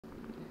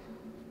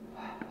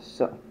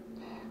So,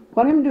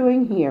 what I'm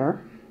doing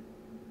here,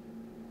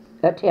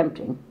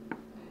 attempting,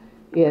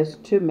 is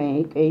to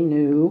make a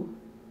new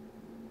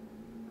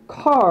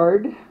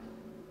card,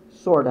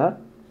 sorta,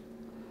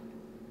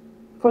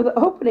 for the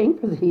opening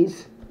for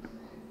these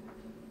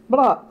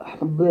vlogs,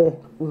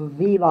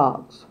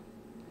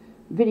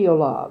 video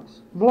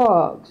logs,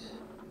 vlogs.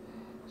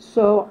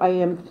 So I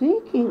am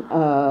thinking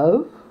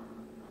of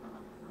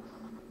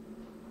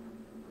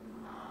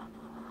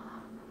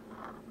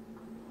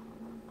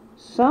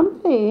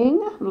something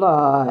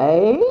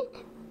like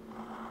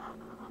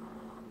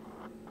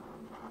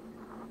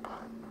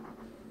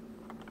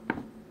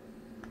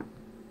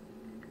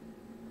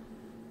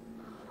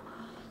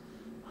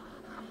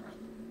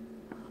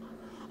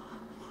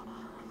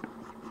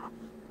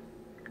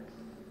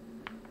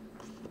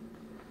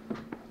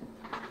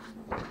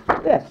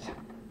this.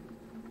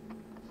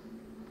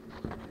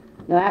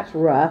 Now that's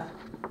rough,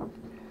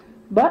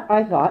 but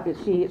I thought, you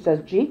see, it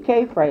says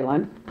G.K.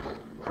 Fralin,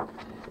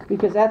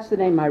 because that's the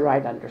name I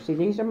write under. See,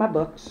 these are my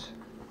books,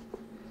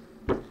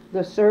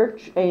 The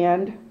Search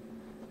and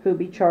Who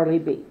Be Charlie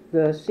B.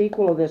 The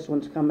sequel of this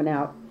one's coming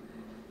out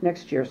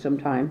next year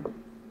sometime.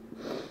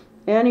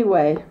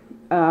 Anyway,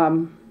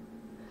 but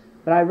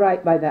I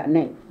write by that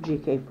name,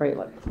 G.K.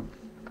 Fralin.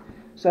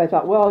 So I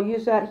thought, well, I'll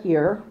use that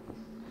here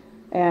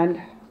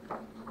and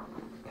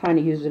kind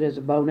of use it as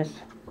a bonus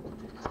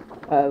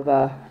of,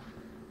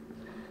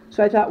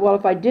 so I thought, well,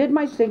 if I did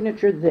my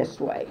signature this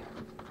way,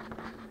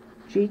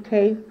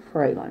 G.K.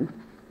 Fralin,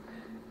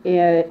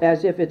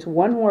 as if it's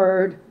one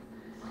word,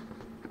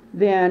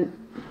 then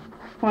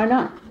why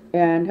not?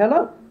 And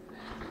hello.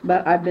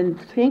 But I've been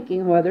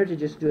thinking whether to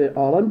just do it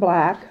all in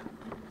black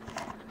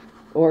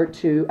or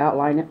to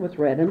outline it with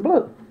red and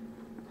blue.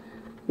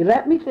 You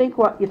let me think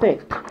what you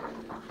think.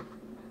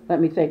 Let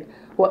me think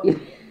what you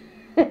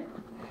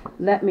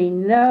let me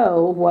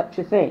know what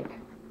you think.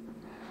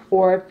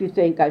 Or if you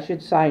think I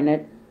should sign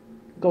it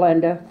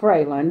Glenda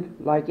Fralin,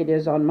 like it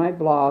is on my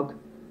blog,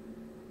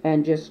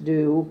 and just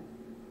do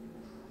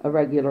a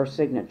regular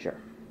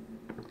signature.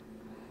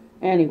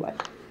 Anyway,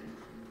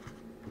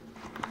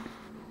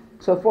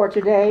 so for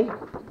today,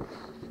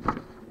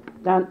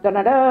 dun, dun,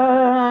 dun,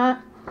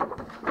 dun.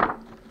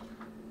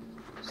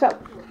 So,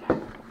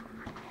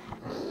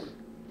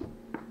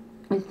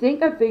 I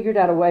think I figured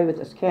out a way with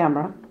this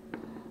camera.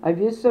 I've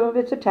used some of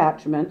its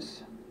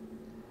attachments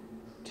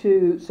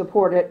to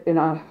support it in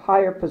a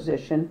higher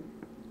position,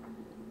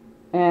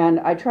 and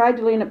I tried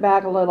to lean it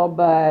back a little,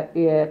 but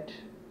it,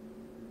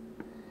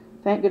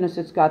 thank goodness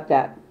it's got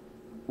that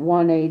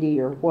 180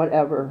 or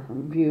whatever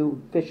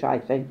view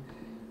fisheye thing,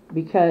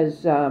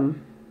 because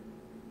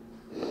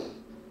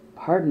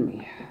pardon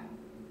me,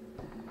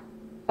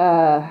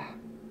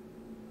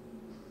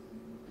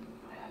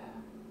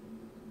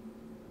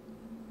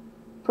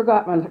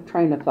 forgot my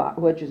train of thought,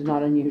 which is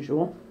not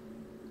unusual.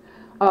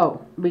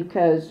 Oh,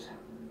 because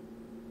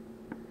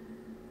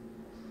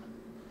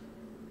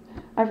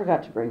I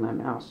forgot to bring my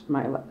mouse,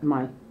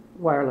 my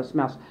wireless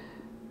mouse.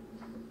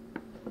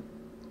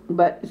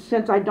 But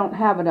since I don't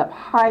have it up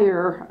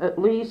higher, at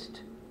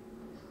least,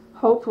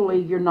 hopefully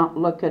you're not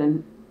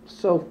looking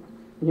so,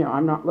 you know,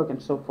 I'm not looking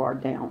so far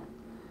down.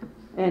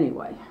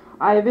 Anyway,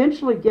 I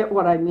eventually get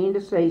what I mean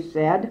to say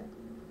said,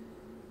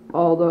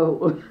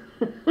 although,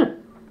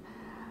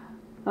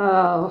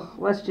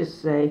 let's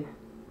just say,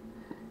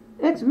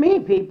 it's me,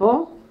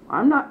 people.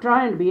 I'm not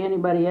trying to be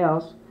anybody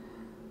else.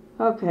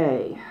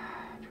 Okay,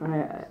 try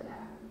to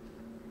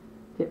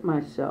get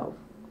myself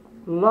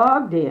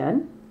logged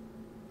in.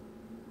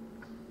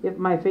 If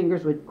my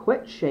fingers would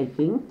quit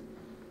shaking.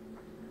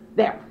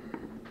 There.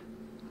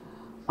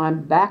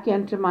 I'm back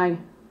into my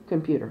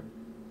computer.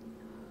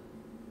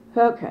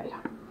 Okay.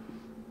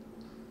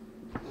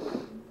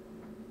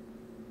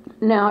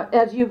 Now,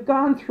 as you've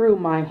gone through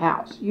my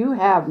house, you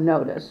have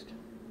noticed,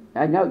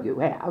 I know you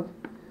have,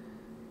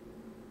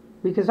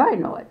 because I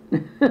know it,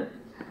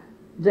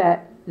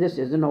 that this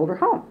is an older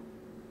home.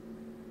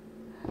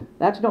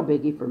 That's no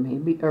biggie for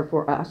me, or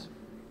for us,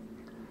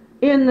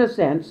 in the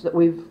sense that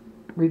we've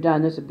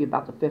redone, this would be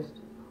about the 5th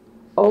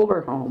older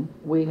home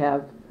we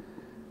have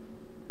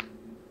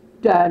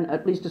done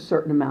at least a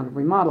certain amount of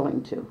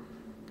remodeling to.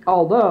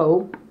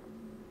 Although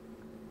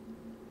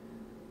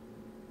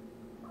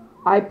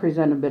I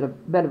present a bit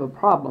of a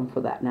problem for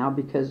that now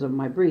because of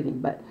my breathing.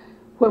 But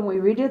when we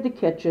redid the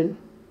kitchen,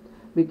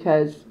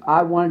 because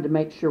I wanted to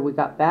make sure we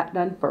got that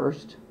done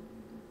first,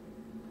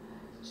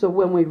 so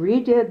when we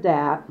redid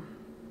that,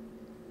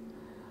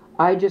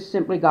 I just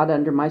simply got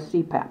under my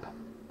CPAP.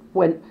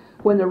 When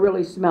they're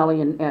really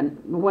smelly, and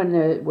when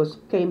it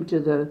came to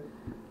the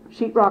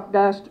sheetrock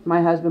dust,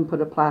 my husband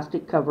put a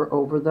plastic cover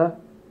over the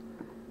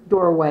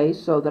doorway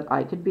so that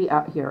I could be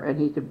out here and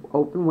he could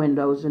open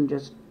windows and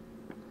just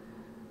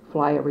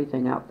fly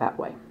everything out that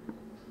way.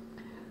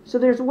 So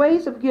there's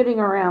ways of getting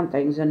around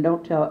things, and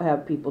don't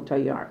have people tell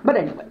you aren't. But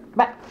anyway,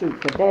 back to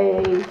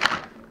today.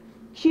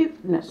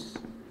 Cuteness.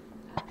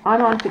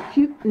 I'm on to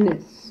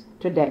cuteness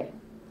today.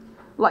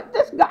 Like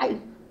this guy.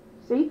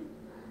 See?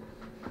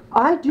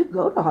 I do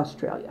go to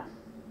Australia.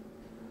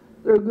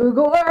 through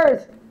Google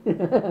Earth.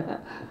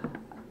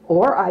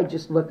 Or I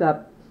just look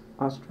up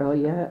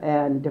Australia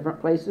and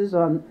different places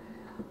on,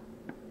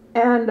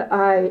 and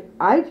I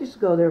just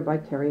go there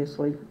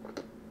vicariously.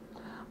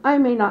 I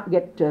may not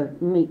get to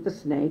meet the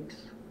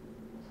snakes,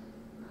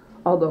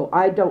 although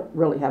I don't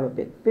really have a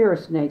big fear of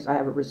snakes. I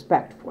have a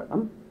respect for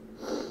them.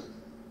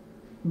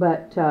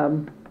 But,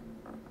 and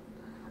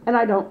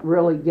I don't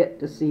really get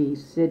to see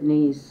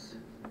Sydney's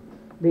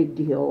big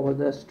deal or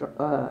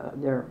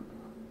their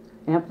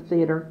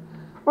amphitheater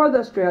or the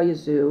Australia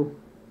Zoo.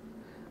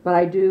 But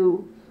I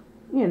do,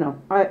 you know,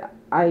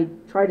 I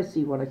try to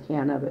see what I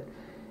can of it,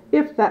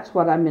 if that's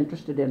what I'm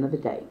interested in of the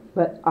day.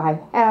 But I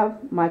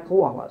have my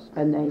koalas,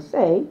 and they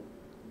say,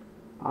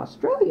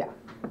 Australia.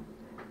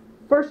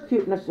 First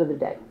cuteness of the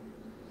day.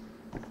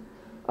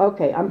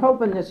 Okay, I'm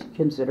hoping this you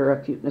consider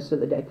a cuteness of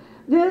the day.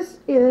 This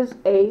is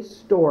a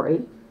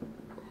story.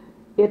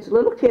 It's a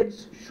little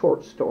kid's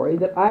short story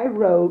that I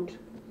wrote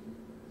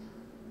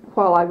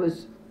while I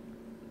was,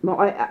 well,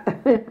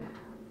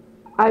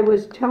 I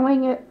was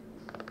telling it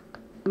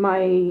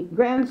my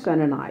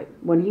grandson and I,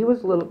 when he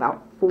was little,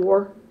 about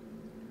 4,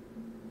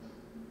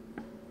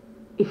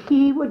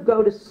 he would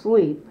go to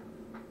sleep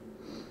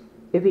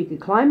if he could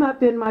climb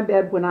up in my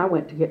bed when I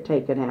went to get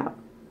taken out.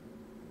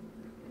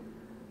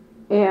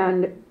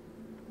 And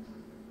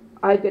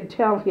I could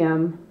tell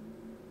him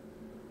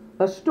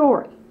a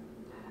story.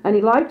 And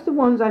he liked the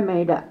ones I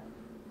made up,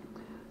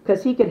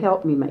 because he could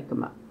help me make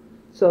them up.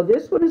 So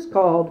this one is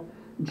called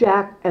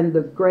Jack and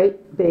the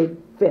Great Big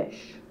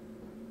Fish.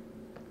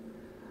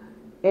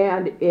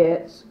 And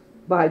it's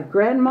by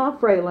Grandma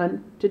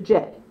Fralin to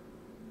Jay.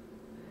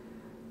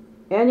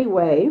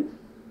 Anyway,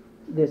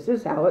 this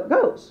is how it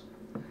goes.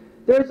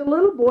 There's a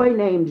little boy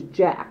named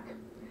Jack.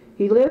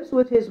 He lives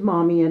with his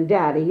mommy and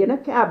daddy in a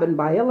cabin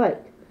by a lake.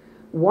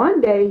 One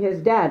day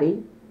his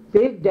daddy,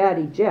 Big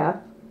Daddy Jeff,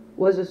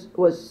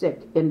 was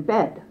sick in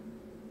bed.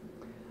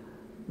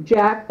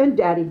 Jack and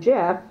Daddy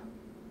Jeff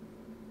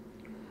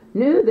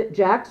knew that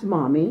Jack's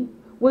mommy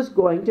was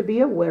going to be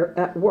at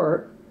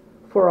work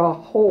for a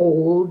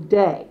whole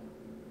day.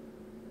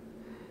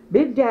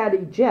 Big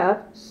Daddy Jeff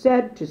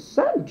said to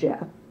son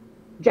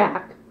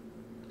Jack,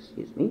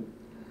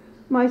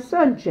 my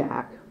son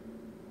Jack,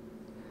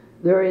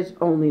 there is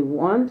only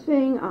one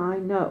thing I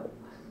know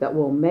that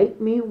will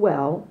make me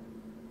well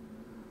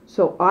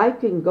so I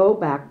can go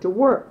back to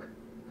work.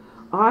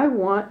 I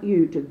want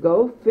you to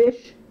go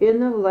fish in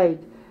the lake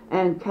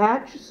and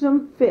catch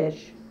some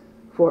fish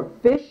for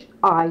fish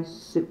eye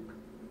soup.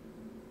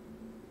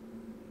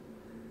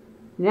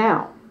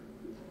 Now,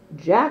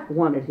 Jack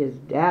wanted his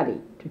daddy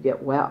to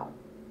get well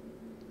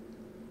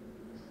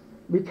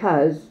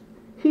because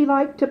he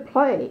liked to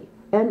play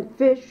and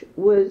fish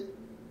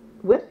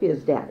with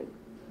his daddy.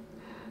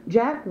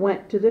 Jack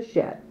went to the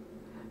shed,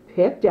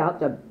 picked out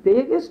the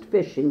biggest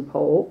fishing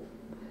pole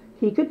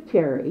he could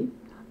carry,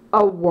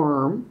 a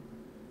worm,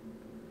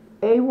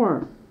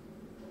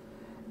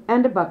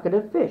 and a bucket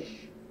of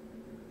fish,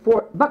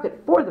 for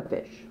the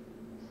fish.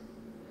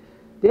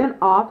 Then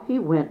off he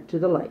went to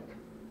the lake.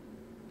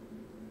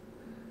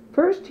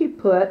 First he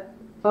put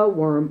a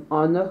worm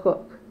on the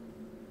hook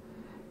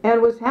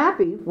and was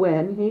happy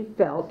when he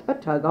felt a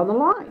tug on the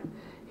line.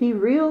 He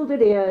reeled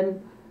it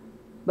in,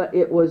 but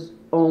it was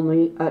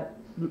only a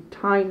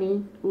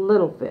tiny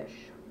little fish.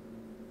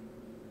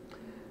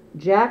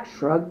 Jack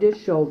shrugged his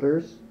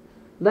shoulders,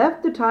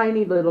 left the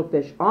tiny little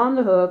fish on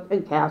the hook,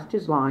 and cast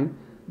his line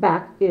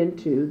back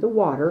into the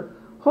water,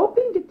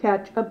 hoping to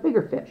catch a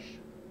bigger fish.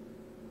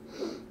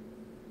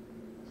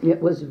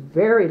 It was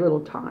very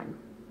little time.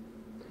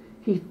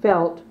 He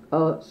felt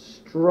a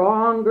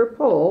stronger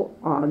pull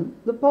on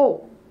the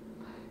pole.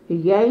 He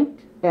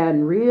yanked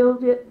and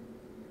reeled it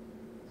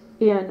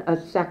in a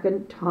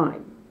second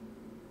time.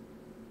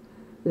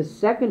 The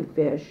second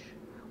fish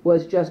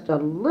was just a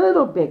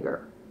little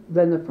bigger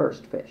than the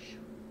first fish.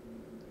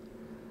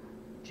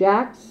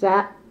 Jack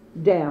sat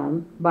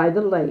down by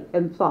the lake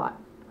and thought,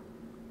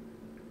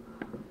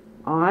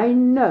 I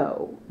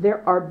know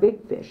there are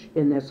big fish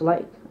in this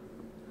lake.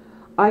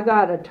 I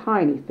got a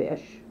tiny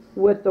fish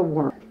with the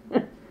worm.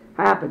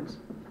 Happens.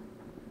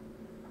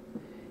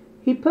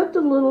 He put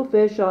the little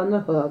fish on the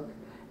hook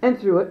and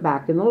threw it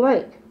back in the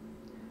lake.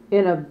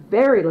 In a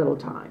very little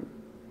time,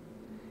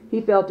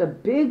 he felt a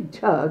big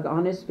tug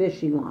on his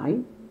fishing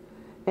line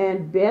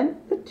and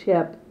bent the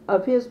tip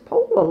of his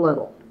pole a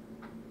little.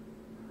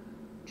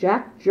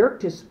 Jack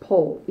jerked his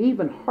pole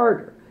even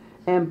harder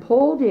and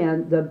pulled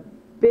in the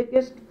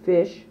biggest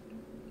fish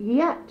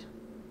yet.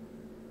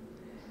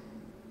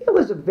 It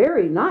was a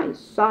very nice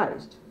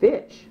sized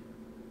fish,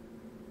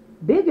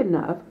 big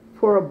enough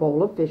for a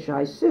bowl of fish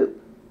eye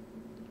soup.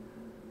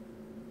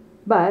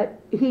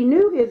 But he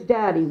knew his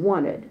daddy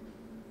wanted,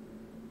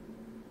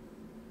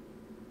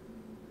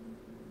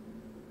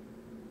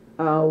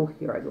 oh,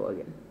 here I go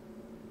again.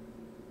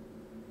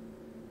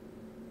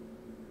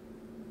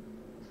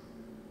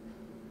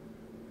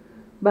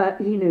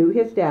 But he knew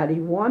his daddy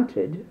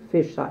wanted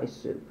fish eye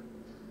soup.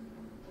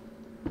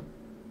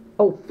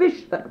 Oh,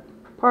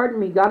 pardon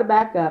me, gotta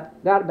back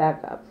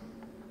up.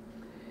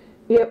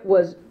 It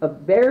was a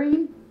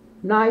very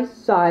nice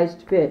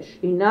sized fish,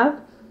 enough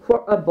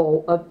for a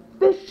bowl of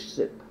fish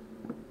soup.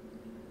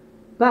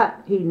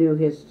 But he knew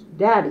his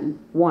daddy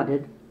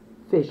wanted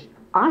fish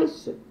eye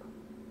soup.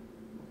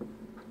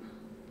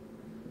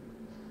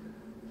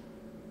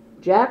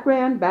 Jack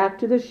ran back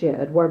to the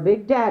shed where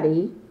Big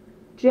Daddy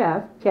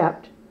Jeff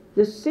kept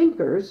the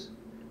sinkers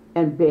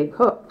and big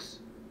hooks.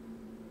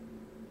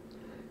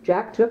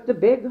 Jack took the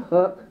big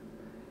hook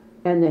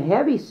and the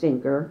heavy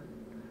sinker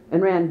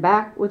and ran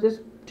back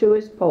to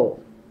his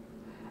pole.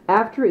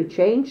 After he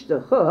changed the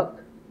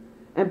hook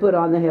and put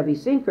on the heavy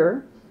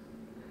sinker,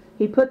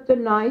 he put the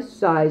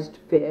nice-sized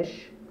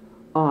fish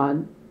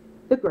on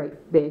the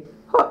great big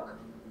hook.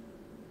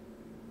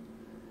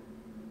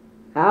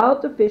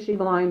 Out the fishing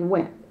line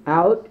went,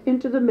 out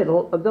into the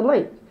middle of the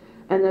lake,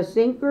 and the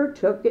sinker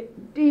took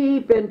it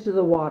deep into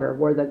the water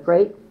where the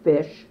great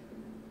fish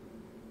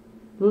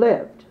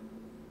lived.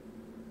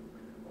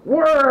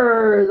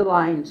 Whirr! The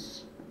line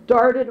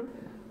started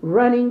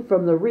running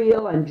from the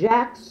reel, and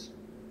Jack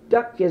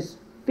stuck his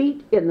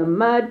feet in the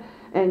mud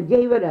and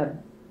gave it a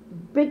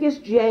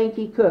biggest yank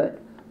he could.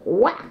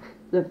 Whack!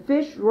 The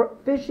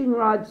fishing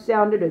rod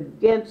sounded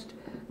against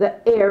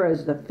the air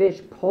as the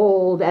fish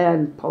pulled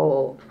and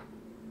pulled.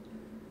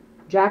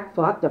 Jack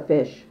fought the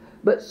fish,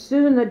 but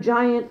soon the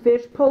giant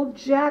fish pulled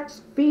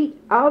Jack's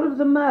feet out of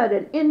the mud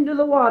and into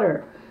the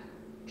water.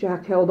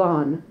 Jack held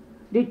on,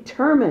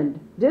 determined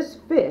this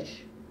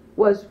fish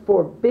was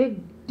for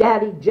Big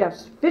Daddy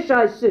Jeff's fish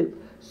eye soup.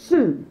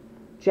 Soon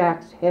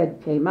Jack's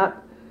head came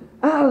up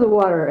out of the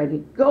water and he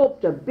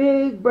gulped a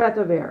big breath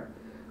of air.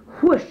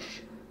 Whoosh!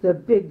 The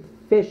big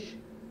fish,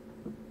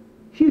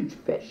 huge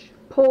fish,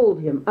 pulled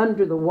him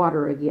under the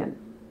water again.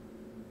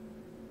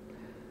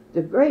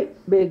 The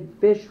great big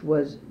fish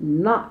was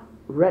not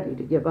ready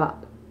to give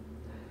up.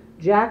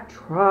 Jack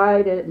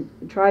tried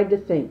to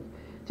think.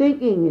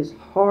 Thinking is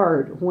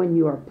hard when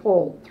you are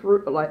pulled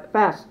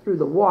fast through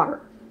the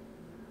water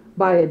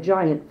by a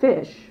giant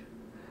fish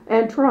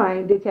and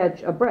trying to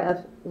catch a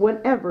breath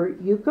whenever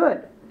you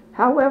could.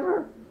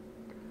 However,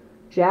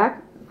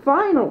 Jack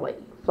finally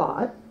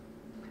thought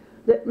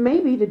that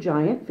maybe the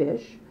giant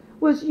fish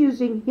was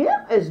using him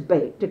as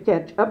bait to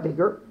catch a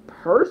bigger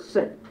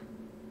person.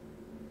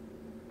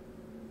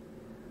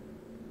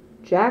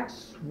 Jack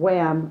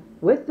swam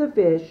with the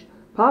fish,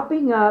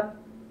 popping up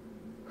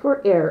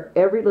for air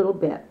every little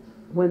bit.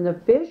 When the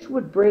fish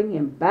would bring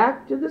him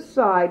back to the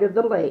side of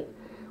the lake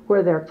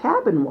where their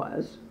cabin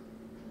was,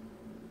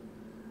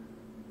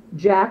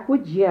 Jack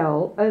would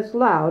yell as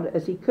loud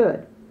as he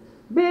could,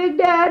 "Big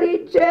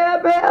Daddy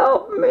Jeff,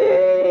 help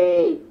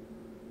me!"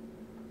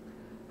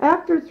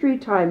 After 3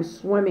 times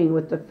swimming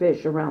with the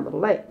fish around the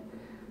lake,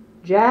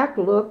 Jack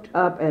looked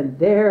up and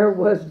there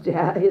was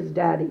his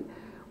daddy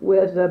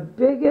with the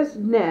biggest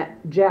net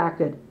Jack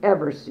had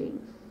ever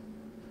seen.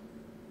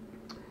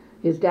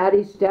 His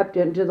daddy stepped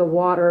into the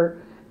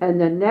water, and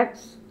the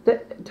next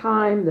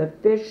time the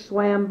fish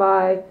swam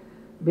by,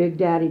 Big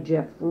Daddy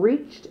Jeff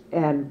reached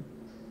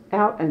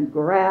out and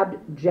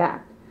grabbed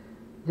Jack.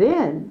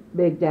 Then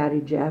Big Daddy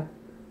Jeff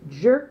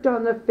jerked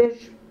on the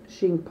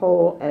fishing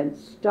pole and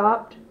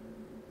stopped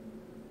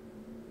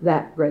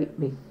that great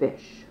big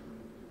fish.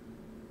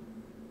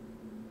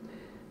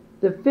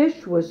 The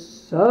fish was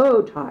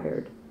so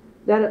tired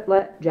that it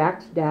let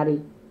Jack's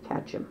daddy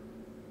catch him.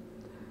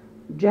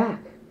 "Jack,"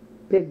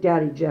 Big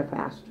Daddy Jeff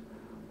asked,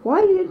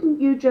 "why didn't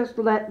you just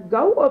let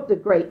go of the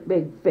great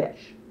big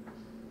fish?"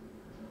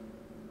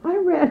 "I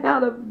ran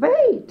out of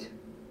bait."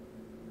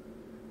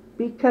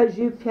 "Because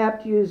you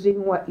kept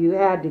using what you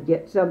had to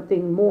get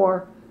something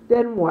more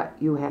than what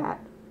you had."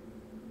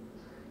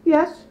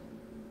 "Yes,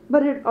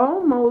 but it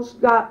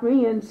almost got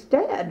me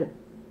instead."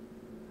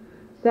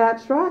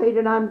 "That's right,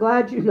 and I'm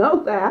glad you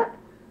know that.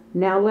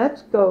 Now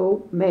let's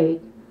go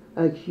make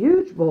a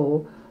huge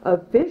bowl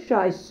of fish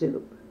eye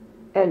soup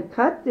and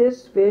cut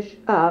this fish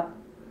up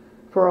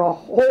for a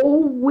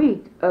whole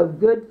week of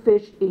good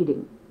fish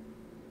eating."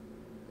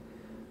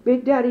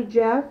 "Big Daddy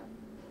Jeff,"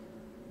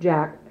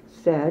 Jack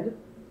said,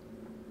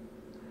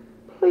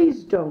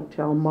 "please don't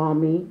tell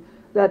Mommy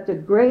that the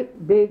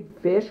great big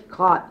fish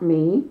caught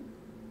me."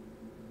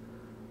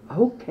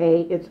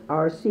 "Okay, it's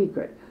our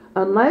secret,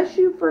 unless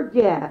you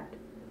forget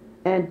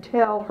and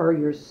tell her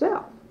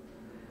yourself."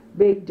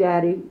 Big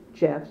Daddy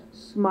Jeff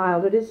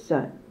smiled at his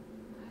son,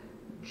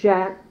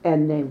 Jack,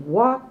 and they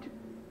walked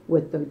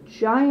with the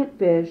giant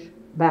fish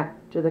back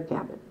to the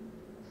cabin.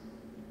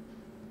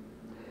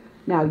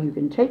 Now you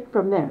can take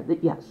from there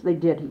that yes, they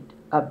did eat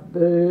a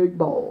big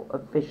bowl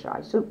of fish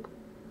eye soup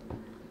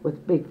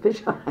with big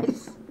fish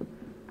eyes.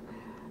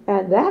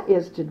 And that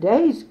is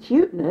today's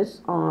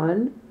cuteness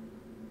on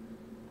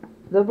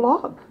the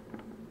vlog.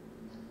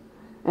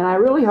 And I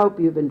really hope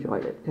you've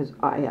enjoyed it, because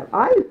I have.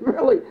 I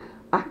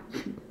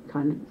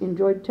kind of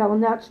enjoyed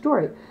telling that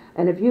story.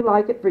 And if you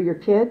like it for your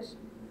kids,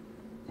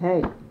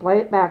 hey, play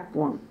it back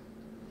for them.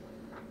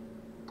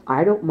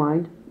 I don't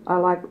mind. I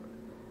like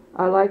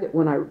it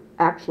when I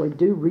actually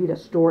do read a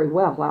story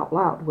well out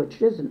loud,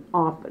 which isn't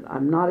often.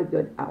 I'm not a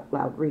good out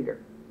loud reader.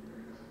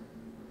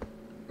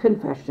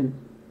 confession.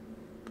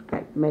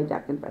 Okay, made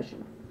that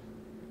confession.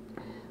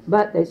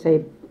 But they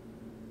say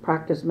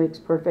practice makes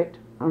perfect.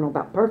 I don't know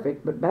about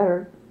perfect, but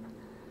better.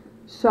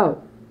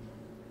 So,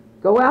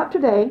 go out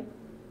today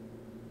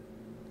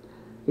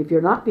if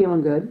you're not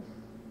feeling good,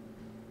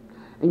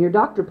 and your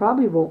doctor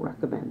probably won't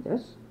recommend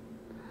this,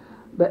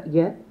 but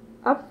get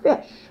a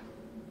fish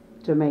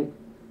to make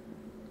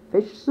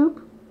fish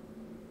soup.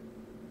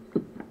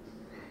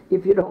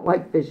 If you don't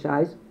like fish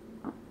eyes.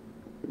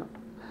 No.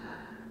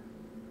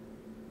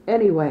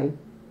 Anyway,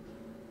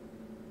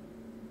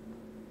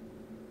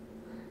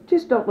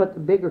 just don't let the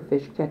bigger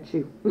fish catch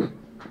you.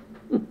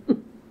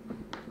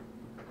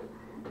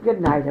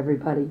 Good night,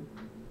 everybody.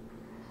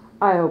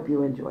 I hope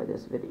you enjoy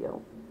this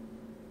video.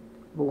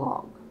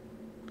 Vlog.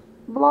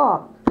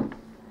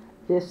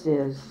 This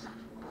is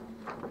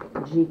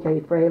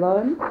G.K.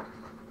 Fralin.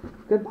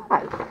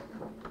 Goodbye.